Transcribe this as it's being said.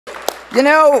You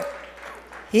know,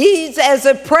 as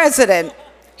a president,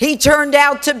 he turned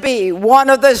out to be one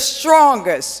of the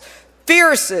strongest,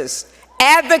 fiercest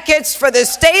advocates for the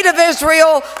state of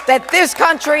Israel that this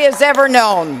country has ever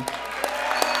known.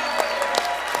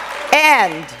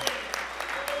 And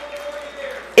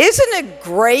isn't it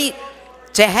great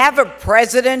to have a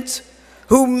president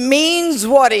who means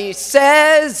what he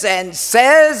says and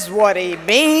says what he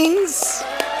means?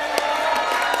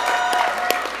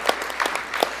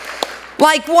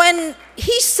 Like when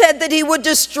he said that he would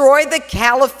destroy the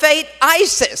caliphate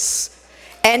ISIS,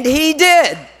 and he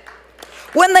did.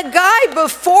 When the guy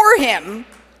before him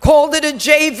called it a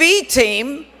JV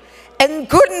team and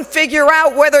couldn't figure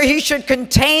out whether he should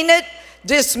contain it,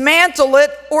 dismantle it,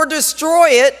 or destroy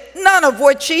it, none of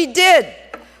which he did.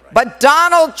 But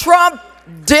Donald Trump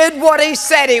did what he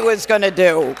said he was going to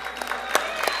do.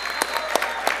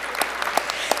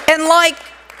 And like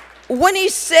when he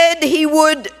said he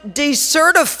would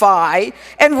decertify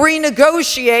and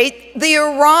renegotiate the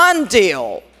Iran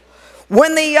deal,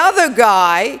 when the other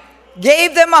guy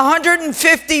gave them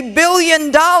 $150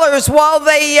 billion while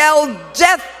they yelled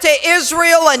death to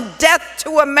Israel and death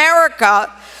to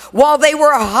America, while they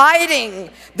were hiding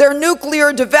their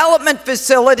nuclear development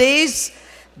facilities,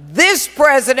 this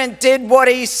president did what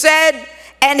he said,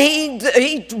 and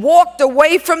he walked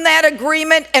away from that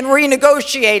agreement and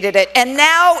renegotiated it. And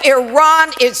now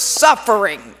Iran is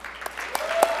suffering.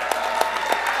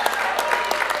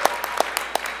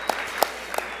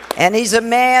 And he's a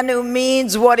man who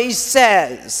means what he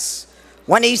says.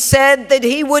 When he said that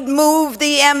he would move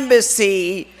the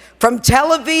embassy from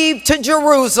Tel Aviv to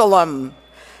Jerusalem,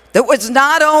 that was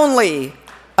not only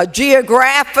a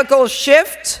geographical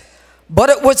shift, but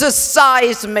it was a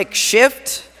seismic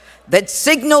shift that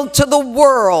signaled to the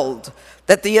world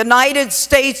that the United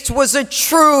States was a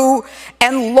true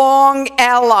and long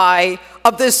ally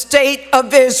of the state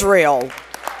of Israel.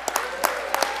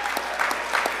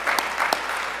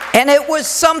 And it was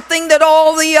something that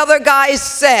all the other guys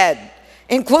said,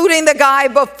 including the guy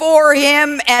before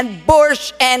him and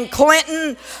Bush and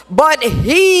Clinton, but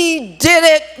he did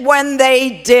it when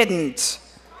they didn't.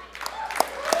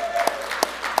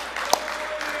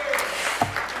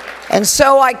 And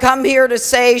so I come here to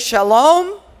say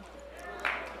shalom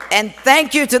and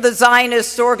thank you to the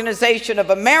Zionist Organization of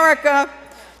America,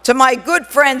 to my good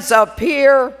friends up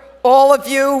here, all of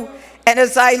you. And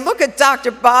as I look at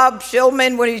Dr. Bob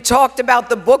Shillman, when he talked about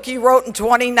the book he wrote in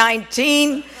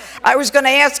 2019, I was going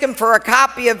to ask him for a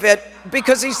copy of it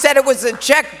because he said it was a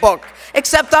checkbook.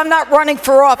 Except I'm not running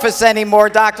for office anymore,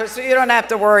 doctor, so you don't have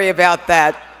to worry about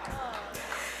that.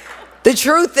 The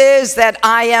truth is that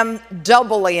I am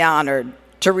doubly honored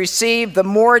to receive the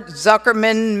Mort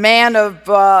Zuckerman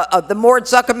the Mort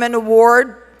Zuckerman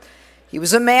Award. He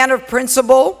was a man of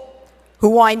principle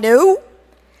who I knew,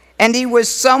 and he was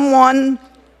someone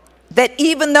that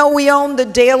even though we owned the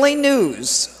Daily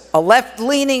News, a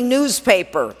left-leaning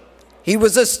newspaper, he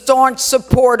was a staunch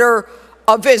supporter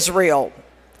of Israel.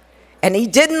 And he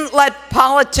didn't let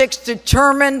politics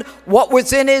determine what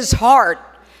was in his heart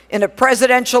in a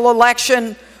presidential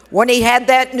election when he had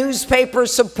that newspaper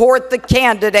support the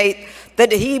candidate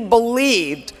that he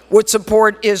believed would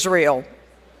support Israel.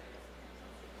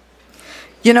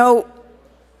 You know,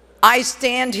 I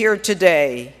stand here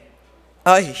today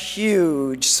a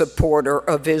huge supporter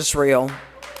of Israel.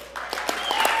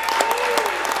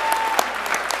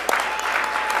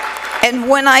 And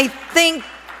when I think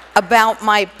about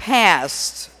my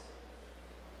past,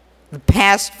 the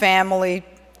past family,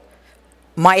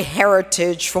 my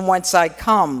heritage from whence I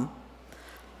come,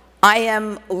 I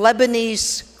am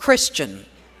Lebanese Christian.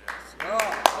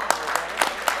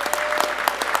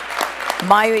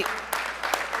 My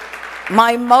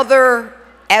mother,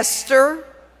 Esther,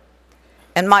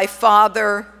 and my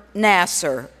father,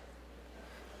 Nasser,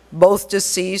 both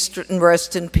deceased and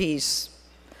rest in peace.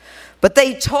 But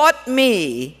they taught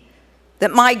me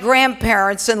that my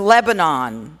grandparents in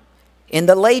Lebanon in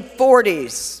the late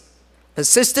 40s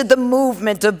assisted the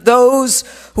movement of those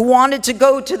who wanted to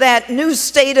go to that new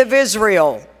state of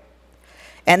Israel.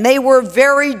 And they were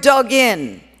very dug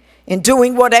in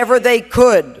doing whatever they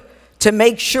could to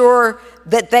make sure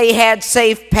that they had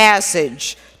safe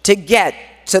passage to get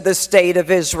to the state of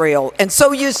Israel. And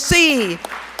so you see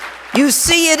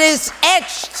it is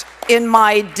etched in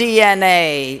my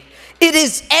DNA. It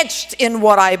is etched in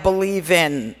what I believe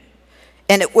in.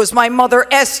 And it was my mother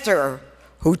Esther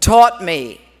who taught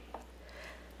me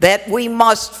that we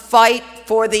must fight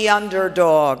for the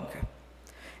underdog.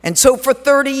 And so for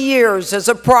 30 years, as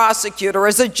a prosecutor,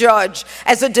 as a judge,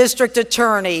 as a district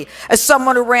attorney, as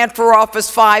someone who ran for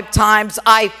office 5 times,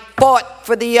 I fought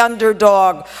for the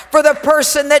underdog, for the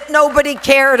person that nobody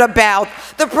cared about,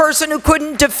 the person who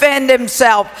couldn't defend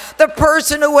himself, the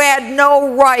person who had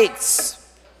no rights.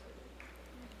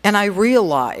 And I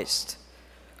realized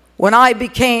when I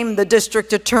became the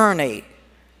district attorney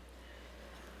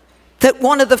that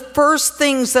one of the first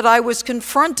things that I was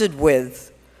confronted with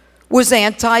was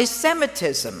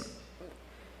anti-Semitism.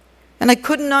 And I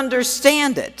couldn't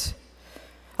understand it.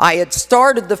 I had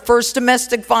started the first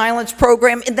domestic violence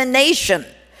program in the nation,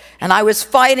 and I was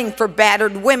fighting for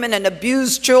battered women and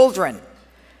abused children.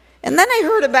 And then I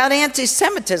heard about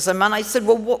anti-Semitism, and I said,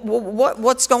 well,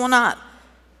 what's going on?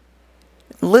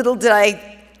 Little did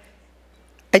I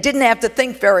didn't have to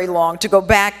think very long to go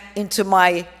back into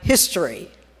my history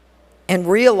and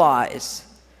realize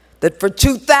that for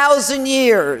 2,000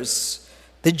 years,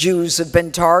 the Jews have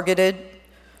been targeted.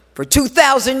 For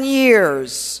 2,000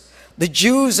 years, the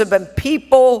Jews have been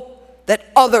people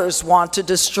that others want to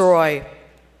destroy.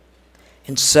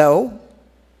 And so,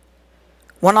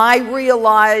 when I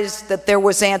realized that there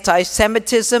was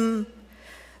anti-Semitism,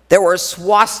 there were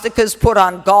swastikas put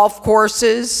on golf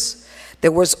courses,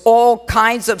 there was all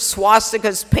kinds of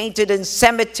swastikas painted in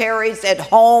cemeteries, at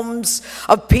homes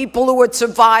of people who had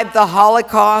survived the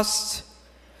Holocaust,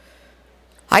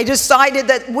 I decided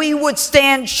that we would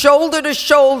stand shoulder to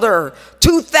shoulder,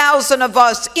 2,000 of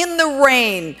us in the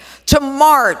rain, to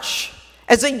march.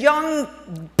 As a young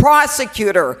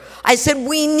prosecutor, I said,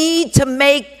 we need to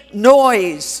make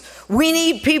noise. We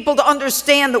need people to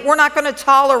understand that we're not going to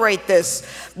tolerate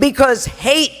this, because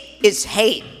hate is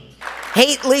hate.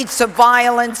 Hate leads to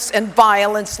violence, and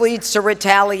violence leads to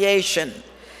retaliation.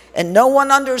 And no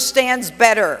one understands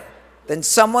better than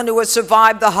someone who has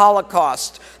survived the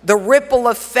Holocaust the ripple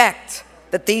effect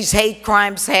that these hate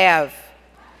crimes have.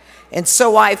 And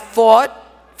so I fought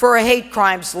for a hate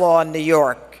crimes law in New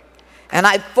York. And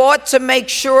I fought to make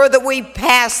sure that we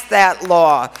passed that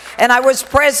law. And I was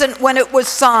present when it was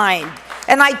signed.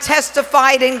 And I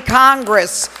testified in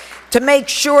Congress to make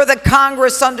sure that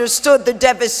Congress understood the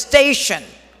devastation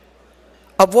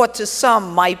of what to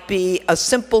some might be a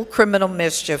simple criminal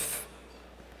mischief.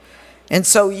 And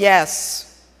so,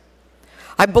 yes,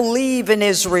 I believe in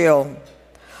Israel.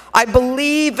 I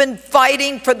believe in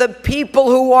fighting for the people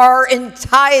who are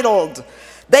entitled.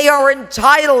 They are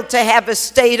entitled to have a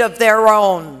state of their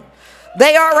own.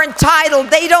 They are entitled.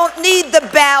 They don't need the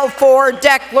Balfour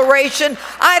Declaration.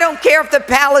 I don't care if the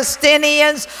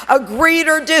Palestinians agreed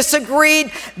or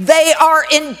disagreed. They are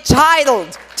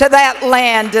entitled to that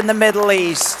land in the Middle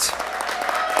East.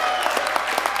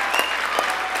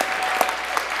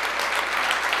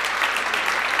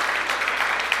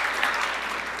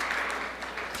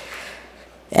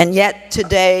 And yet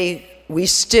today, we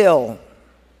still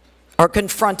are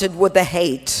confronted with the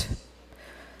hate.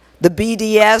 The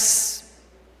BDS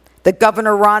that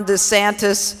Governor Ron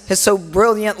DeSantis has so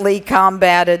brilliantly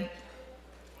combated.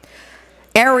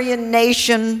 Aryan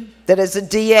Nation, that as a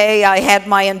DA I had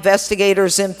my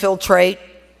investigators infiltrate.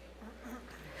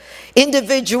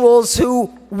 Individuals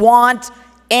who want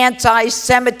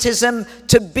anti-Semitism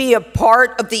to be a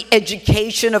part of the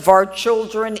education of our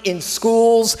children in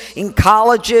schools, in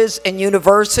colleges, and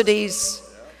universities.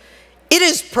 It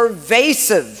is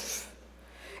pervasive.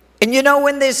 And you know,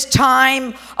 in this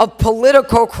time of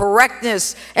political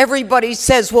correctness, everybody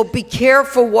says, well, be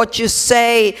careful what you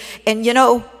say. And you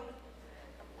know,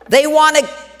 they want to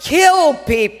kill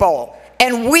people,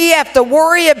 and we have to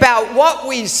worry about what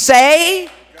we say.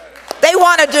 They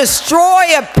want to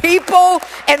destroy a people,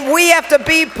 and we have to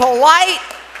be polite.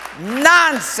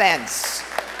 Nonsense.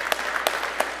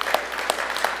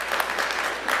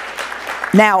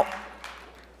 Now,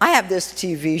 I have this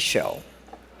TV show.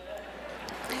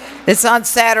 It's on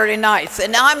Saturday nights,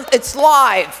 and it's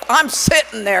live. I'm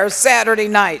sitting there Saturday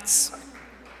nights.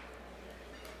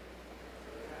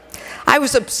 I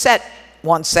was upset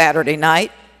one Saturday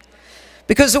night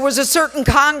because there was a certain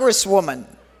congresswoman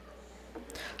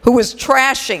who was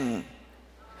trashing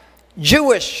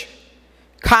Jewish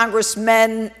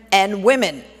congressmen and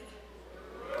women.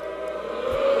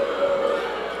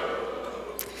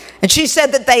 And she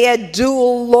said that they had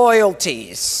dual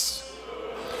loyalties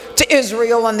to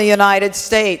Israel and the United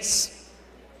States.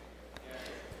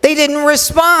 They didn't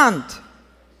respond.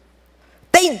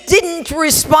 They didn't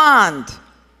respond.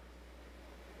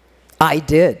 I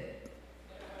did.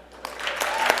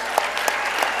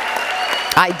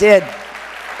 I did.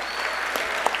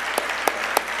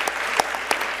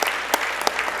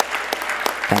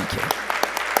 Thank you.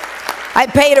 I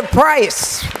paid a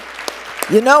price.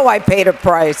 You know I paid a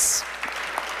price.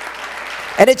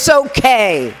 And it's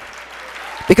okay,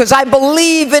 because I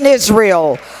believe in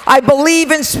Israel. I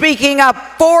believe in speaking up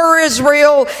for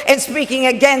Israel and speaking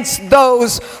against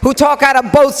those who talk out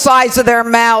of both sides of their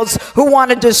mouths, who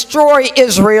want to destroy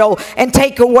Israel and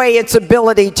take away its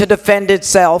ability to defend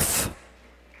itself.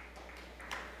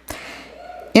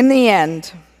 In the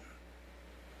end,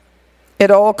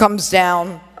 it all comes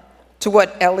down to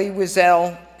what Elie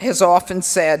Wiesel has often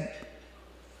said,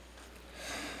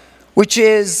 which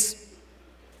is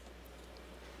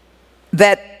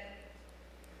that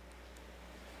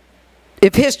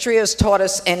if history has taught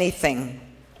us anything,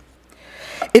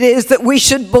 it is that we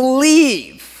should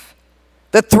believe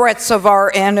the threats of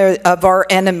our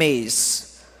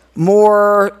enemies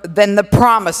more than the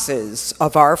promises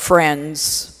of our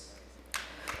friends.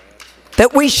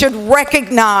 That we should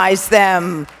recognize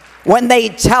them when they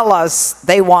tell us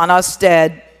they want us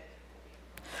dead,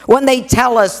 when they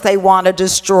tell us they want to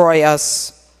destroy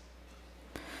us.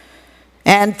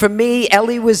 And for me,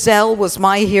 Elie Wiesel was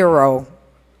my hero.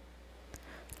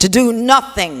 To do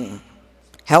nothing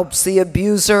helps the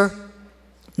abuser,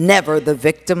 never the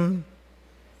victim.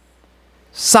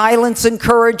 Silence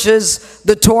encourages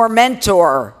the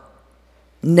tormentor,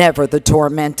 never the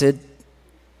tormented.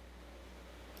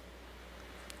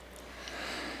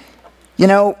 You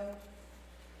know,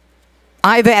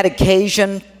 I've had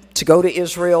occasion to go to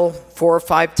Israel 4 or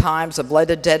 5 times. I've led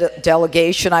a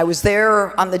delegation. I was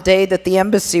there on the day that the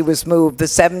embassy was moved, the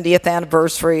 70th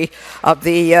anniversary of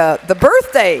the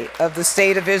birthday of the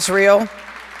state of Israel.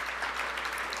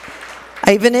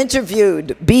 I even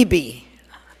interviewed Bibi.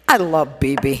 I love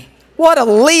Bibi. What a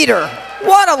leader.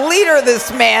 What a leader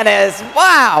this man is.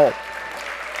 Wow.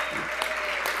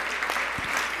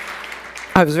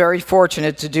 I was very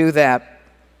fortunate to do that.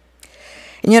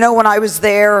 And you know, when I was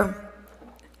there,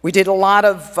 we did a lot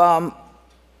of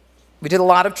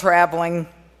traveling,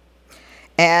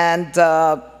 and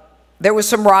there was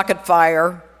some rocket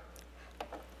fire,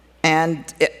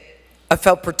 and I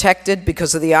felt protected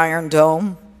because of the Iron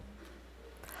Dome.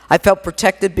 I felt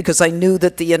protected because I knew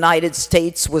that the United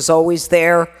States was always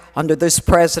there under this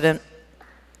president.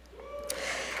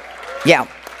 Yeah.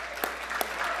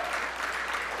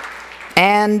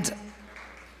 And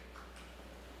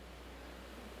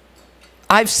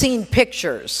I've seen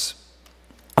pictures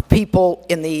of people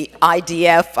in the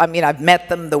IDF. I mean, I've met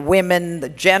them, the women, the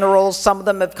generals. Some of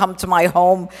them have come to my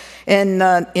home in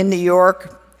New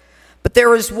York. But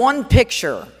there is one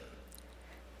picture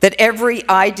that every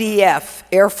IDF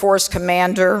Air Force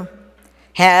commander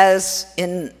has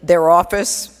in their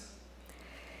office.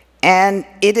 And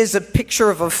it is a picture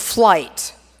of a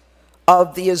flight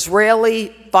of the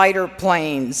Israeli fighter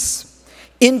planes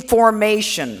in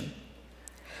formation,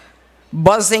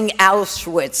 buzzing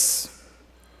Auschwitz,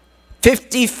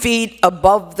 50 feet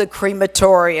above the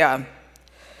crematoria,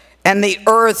 and the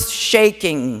earth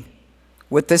shaking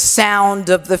with the sound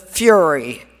of the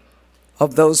fury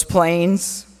of those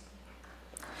planes.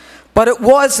 But it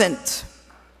wasn't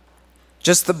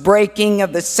just the breaking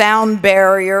of the sound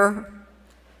barrier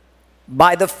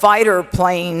by the fighter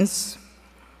planes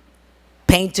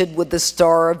painted with the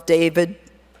Star of David.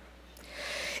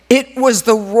 It was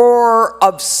the roar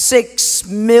of 6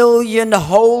 million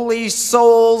holy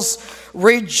souls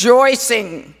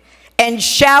rejoicing and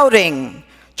shouting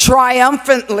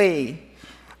triumphantly,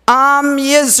 Am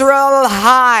Yisrael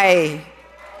High,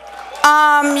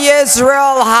 Am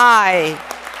Yisrael High.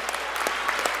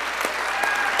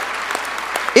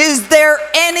 Is there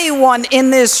anyone in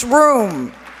this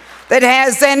room that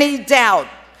has any doubt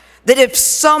that if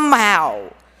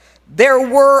somehow there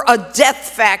were a death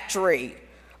factory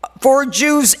for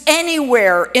Jews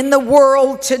anywhere in the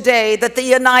world today, that the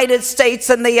United States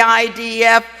and the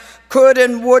IDF could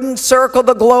and wouldn't circle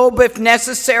the globe if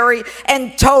necessary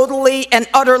and totally and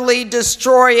utterly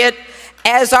destroy it,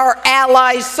 as our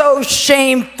allies so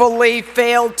shamefully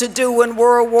failed to do in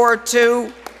World War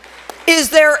II?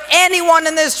 Is there anyone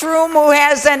in this room who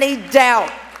has any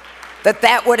doubt that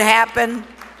that would happen?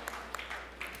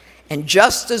 And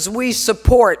just as we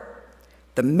support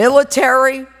the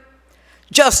military,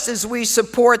 just as we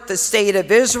support the state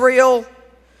of Israel,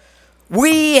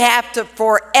 we have to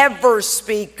forever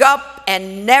speak up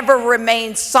and never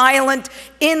remain silent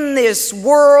in this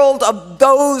world of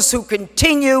those who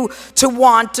continue to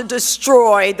want to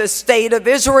destroy the state of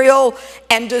Israel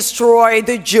and destroy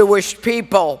the Jewish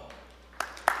people.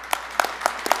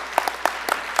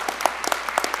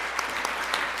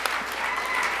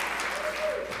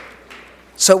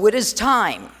 So it is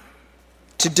time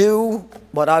to do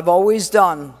what I've always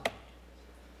done,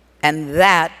 and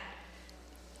that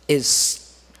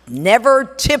is never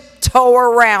tiptoe tiptoe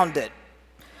around it.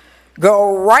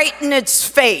 Go right in its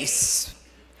face.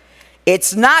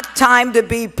 It's not time to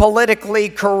be politically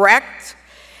correct.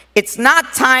 It's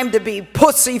not time to be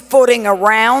pussyfooting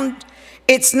around.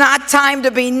 It's not time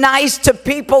to be nice to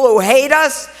people who hate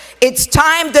us. It's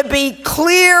time to be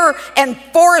clear and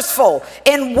forceful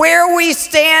in where we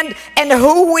stand and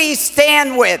who we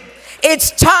stand with.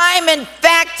 It's time, in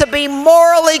fact, to be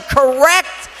morally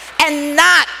correct and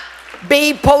not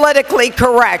be politically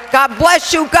correct. God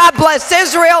bless you. God bless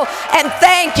Israel. And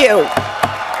thank you.